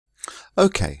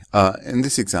Okay, in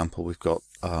this example we've got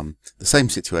the same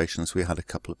situation as we had a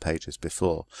couple of pages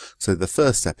before. So the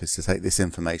first step is to take this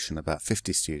information about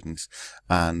 50 students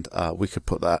and we could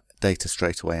put that data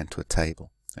straight away into a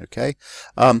table. Okay,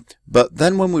 but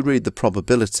then when we read the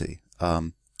probability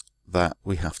that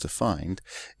we have to find,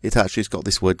 it actually has got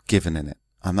this word given in it,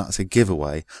 and that's a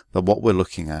giveaway that what we're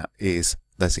looking at is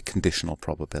there's a conditional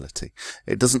probability.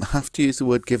 It doesn't have to use the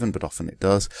word given, but often it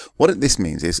does. What this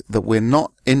means is that we're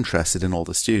not interested in all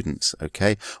the students,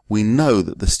 okay? We know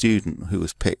that the student who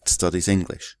was picked studies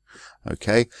English,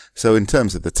 okay? So in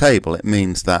terms of the table, it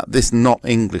means that this not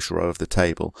English row of the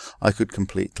table I could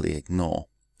completely ignore.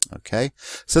 Okay,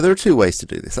 so there are two ways to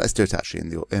do this. Let's do it actually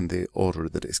in the order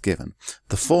that it's given.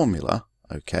 The formula,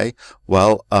 okay,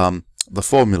 well, the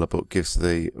formula book gives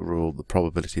the rule the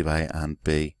probability of A and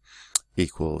B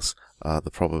equals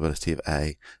the probability of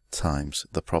A times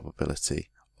the probability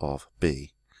of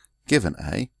B given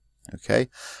A, okay,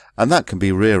 and that can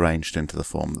be rearranged into the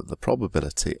form that the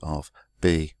probability of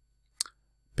B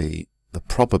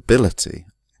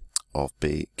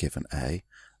given A,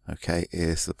 okay,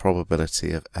 is the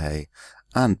probability of A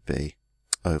and B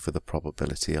over the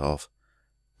probability of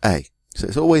A. So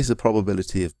it's always the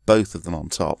probability of both of them on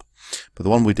top, but the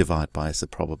one we divide by is the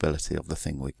probability of the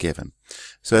thing we're given.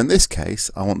 So in this case,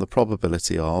 I want the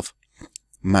probability of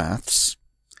maths,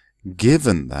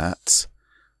 given that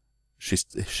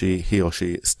he or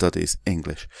she studies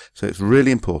English. So it's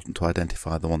really important to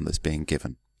identify the one that's being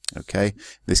given. Okay, in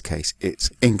this case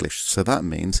it's English, so that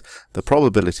means the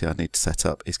probability I need to set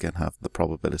up is going to have the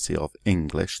probability of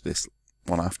English, this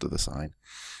one after the sign,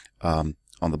 on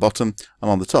the bottom, and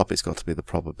on the top it's got to be the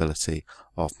probability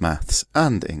of maths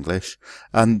and English.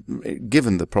 And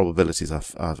given the probabilities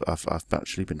I've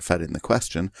actually been fed in the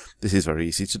question, this is very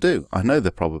easy to do. I know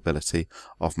the probability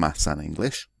of maths and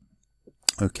English.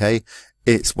 Okay,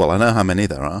 I know how many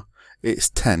there are.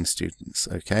 It's 10 students,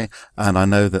 okay, and I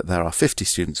know that there are 50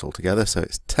 students altogether, so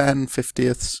it's 10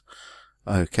 50ths,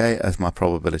 okay, as my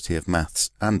probability of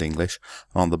maths and English.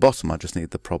 On the bottom I just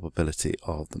need the probability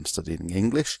of them studying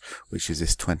English, which is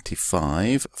this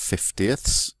 25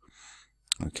 50ths,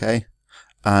 okay,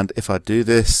 and if I do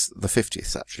this, the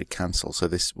 50ths actually cancel, so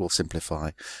this will simplify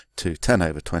to 10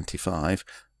 over 25,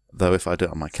 though if I do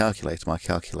it on my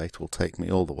calculator will take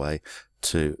me all the way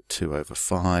to 2 over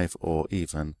 5, or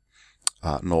even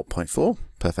 0.4,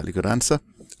 perfectly good answer.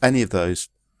 Any of those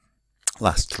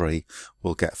last three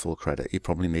will get full credit. You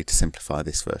probably need to simplify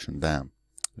this version down.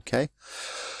 Okay,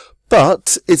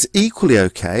 but it's equally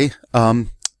okay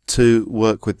to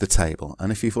work with the table.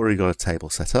 And if you've already got a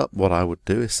table set up, what I would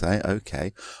do is say,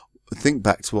 okay, think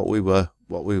back to what we were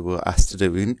asked to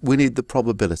do. We need the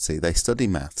probability they study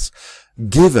maths,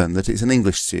 given that it's an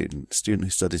English student who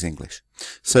studies English.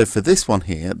 So for this one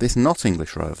here, this not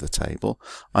English row of the table,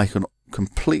 I can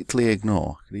completely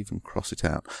ignore. I could even cross it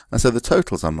out. And so the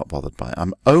totals I'm not bothered by.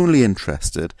 I'm only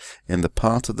interested in the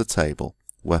part of the table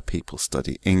where people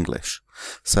study English.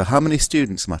 So how many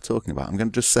students am I talking about? I'm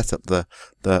going to just set up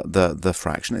the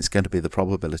fraction. It's going to be the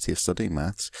probability of studying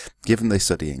maths, given they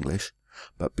study English.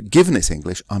 But given it's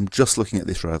English, I'm just looking at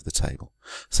this row of the table.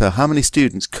 So how many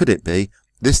students could it be?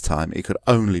 This time it could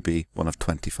only be one of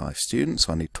 25 students,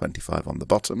 so I need 25 on the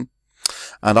bottom.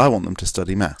 And I want them to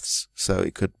study maths, so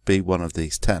it could be one of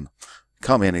these 10.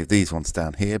 Can't be any of these ones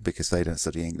down here because they don't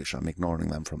study English. I'm ignoring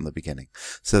them from the beginning.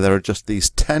 So there are just these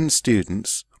 10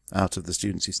 students out of the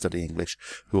students who study English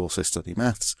who also study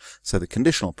maths. So the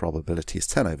conditional probability is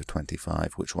 10 over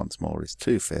 25, which once more is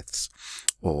 2/5,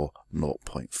 or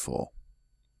 0.4.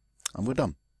 And we're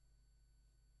done.